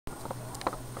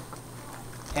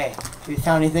Hey, have you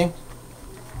found anything?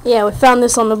 Yeah, we found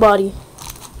this on the body.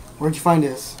 Where'd you find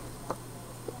this?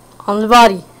 On the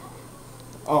body.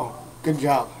 Oh, good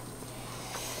job.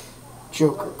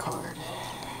 Joker card.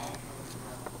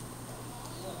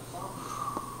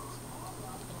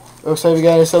 Looks like we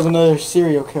got ourselves another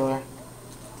serial killer.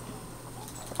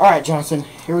 Alright, Johnson,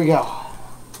 here we go.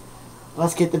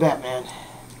 Let's get the Batman.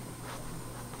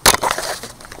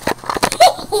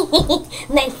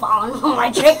 They fallen for my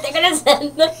trick. They're gonna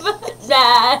send the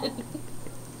Batman.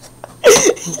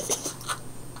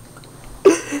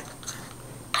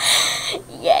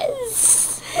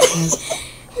 Yes.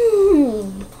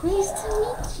 Pleased to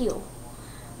meet you.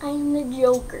 I'm the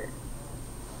Joker.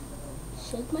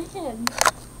 Shake my hand.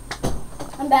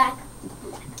 I'm back.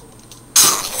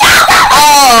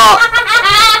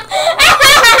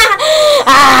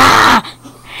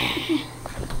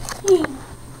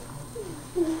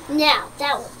 Now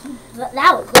that was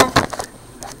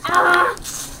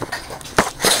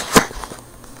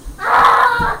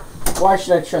Why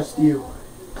should I trust you?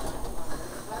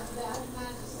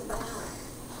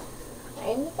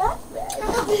 I'm the Batman.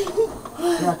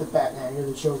 You're not the Batman, you're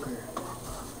the Joker.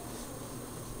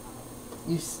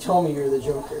 You told me you're the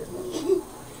Joker.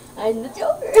 I'm the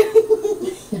Joker.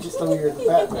 You just told me you're the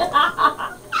Batman.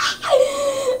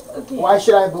 Okay. Why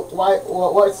should I?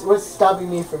 What's stopping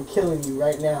me from killing you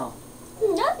right now?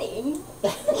 Nothing.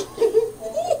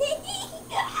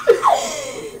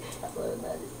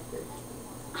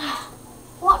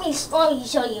 Let me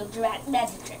show you a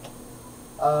magic trick.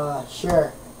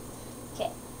 Sure.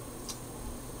 Okay.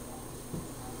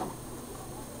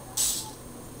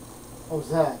 What was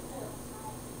that?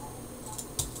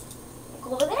 Go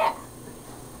over there.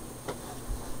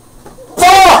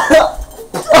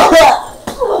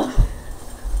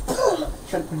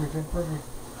 Try to punch me.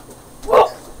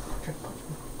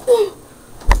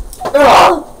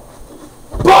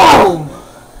 Boom!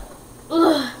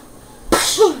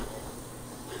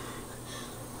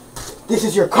 This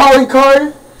is your calling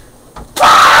card?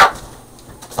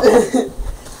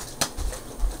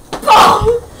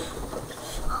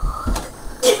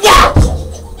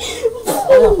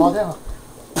 Fall down.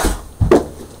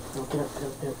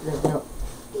 Get up.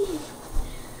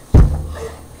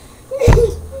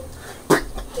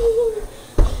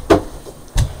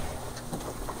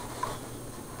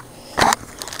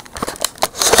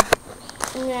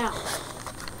 Now,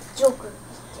 Joker.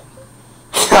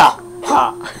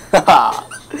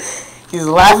 He's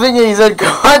laughing and he's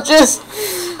unconscious.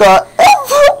 The F?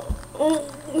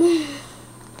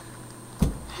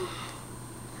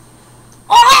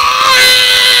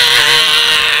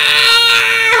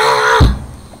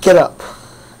 Get up,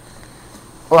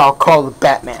 or I'll call the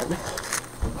Batman.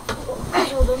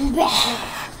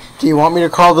 Do you want me to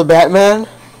call the Batman?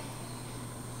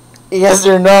 Yes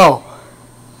or no?